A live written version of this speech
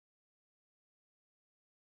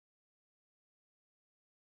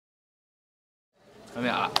I mean,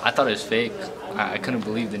 I thought it was fake. I couldn't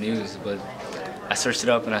believe the news, but I searched it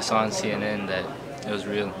up and I saw on CNN that it was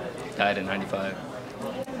real. He died at 95.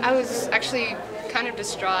 I was actually kind of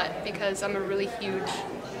distraught because I'm a really huge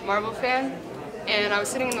Marvel fan, and I was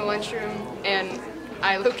sitting in the lunchroom and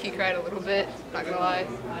I low-key cried a little bit, not gonna lie,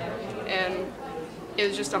 and it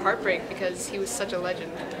was just a heartbreak because he was such a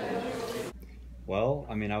legend. Well,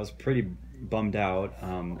 I mean, I was pretty bummed out.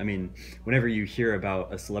 I mean, whenever you hear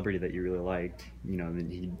about a celebrity that you really liked, you know,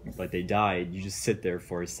 and they died, you just sit there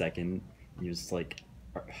for a second, and you're just like,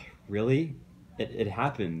 really? It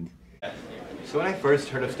happened. So when I first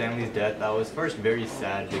heard of Stan Lee's death, I was first very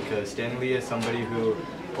sad because Stan Lee is somebody who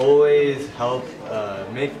always helped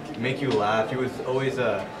make you laugh. He was always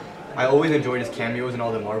I always enjoyed his cameos in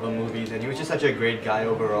all the Marvel movies, and he was just such a great guy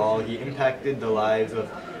overall. He impacted the lives of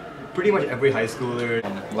pretty much every high schooler.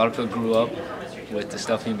 A lot of people grew up with the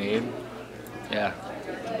stuff he made. Yeah.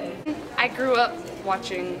 I grew up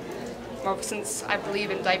watching Marvel since I believe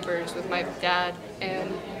in diapers with my dad, and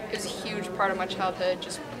it was a huge part of my childhood,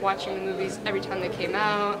 just watching the movies every time they came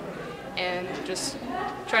out and just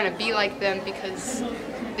trying to be like them because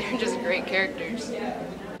they're just great characters.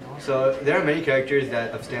 So there are many characters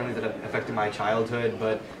of Stan Lee that have affected my childhood,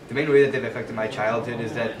 but the main way that they've affected my childhood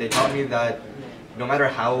is that they taught me that no matter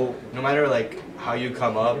how you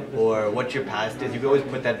come up or what your past is, you can always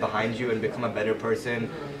put that behind you and become a better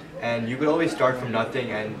person, and you could always start from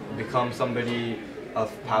nothing and become somebody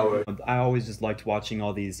of power. I always just liked watching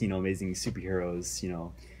all these, amazing superheroes,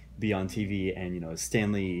 be on TV, and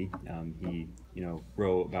Stan Lee, he,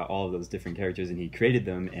 wrote about all of those different characters and he created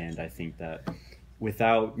them, and I think that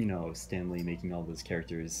without, Stan Lee making all those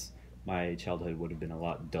characters, my childhood would have been a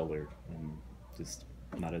lot duller and just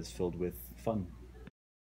not as filled with fun.